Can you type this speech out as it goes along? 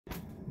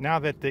now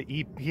that the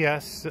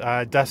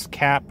EPS dust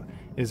cap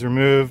is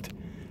removed,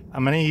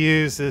 I'm going to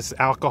use this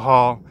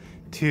alcohol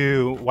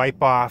to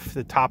wipe off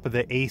the top of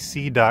the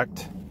AC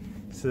duct.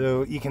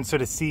 So you can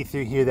sort of see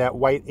through here that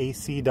white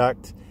AC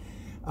duct.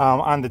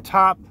 On the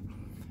top,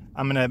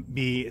 I'm going to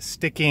be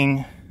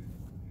sticking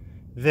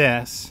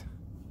this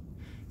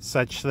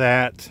such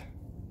that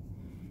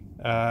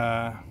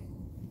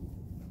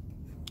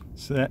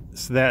so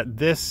that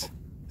this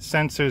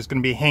sensor is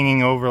going to be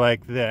hanging over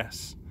like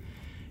this,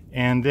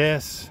 and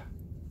this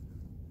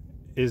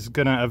is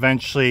going to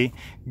eventually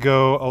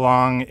go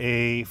along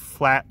a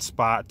flat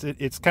spot.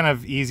 It's kind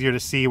of easier to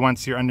see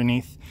once you're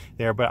underneath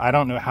there, but I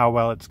don't know how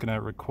well it's going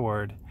to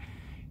record.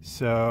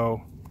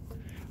 So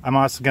I'm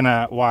also going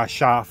to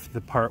wash off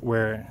the part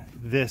where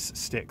this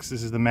sticks.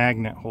 This is the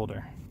magnet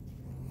holder.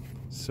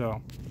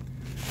 So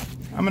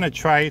I'm going to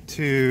try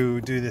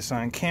to do this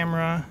on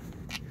camera.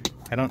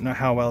 I don't know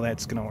how well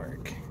that's going to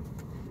work.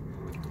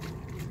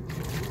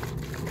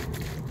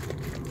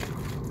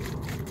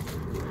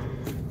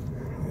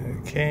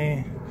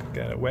 Okay,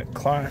 got a wet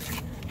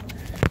cloth.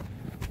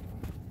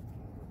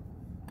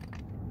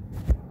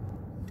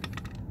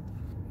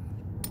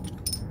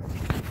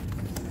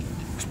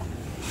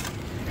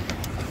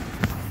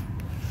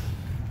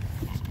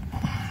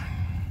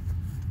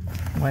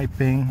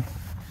 Wiping.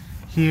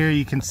 Here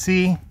you can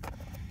see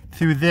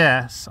through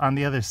this, on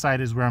the other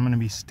side is where I'm going to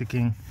be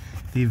sticking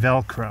the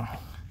Velcro.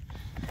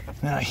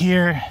 Now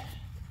here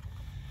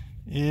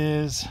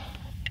is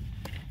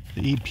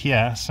the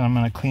EPS, so I'm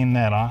going to clean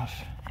that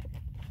off.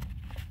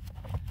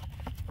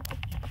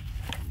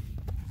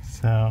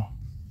 So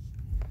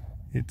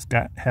it's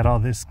had all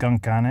this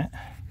gunk on it.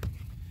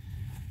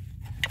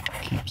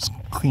 Keeps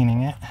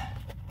cleaning it,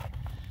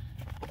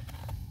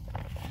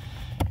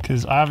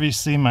 because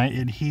obviously my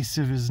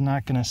adhesive is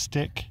not going to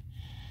stick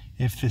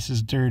if this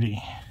is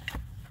dirty.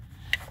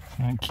 So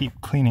I'm going to keep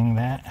cleaning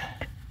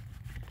that.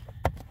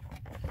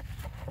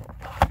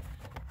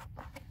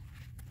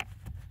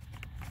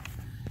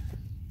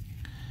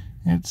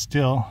 It's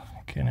still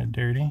kind of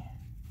dirty.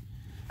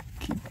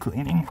 Keep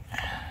cleaning.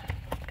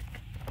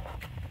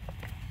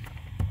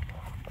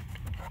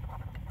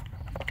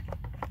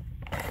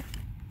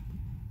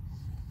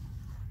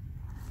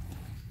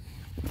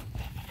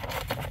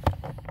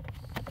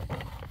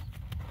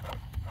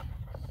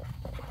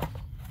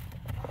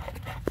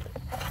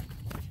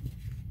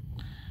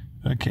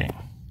 Okay,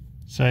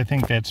 so I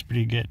think that's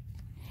pretty good.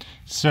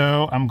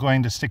 So I'm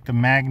going to stick the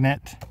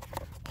magnet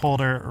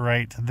holder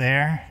right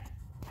there.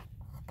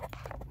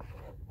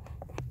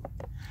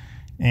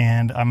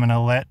 And I'm going to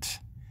let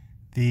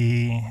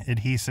the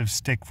adhesive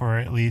stick for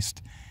at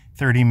least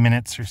 30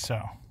 minutes or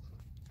so.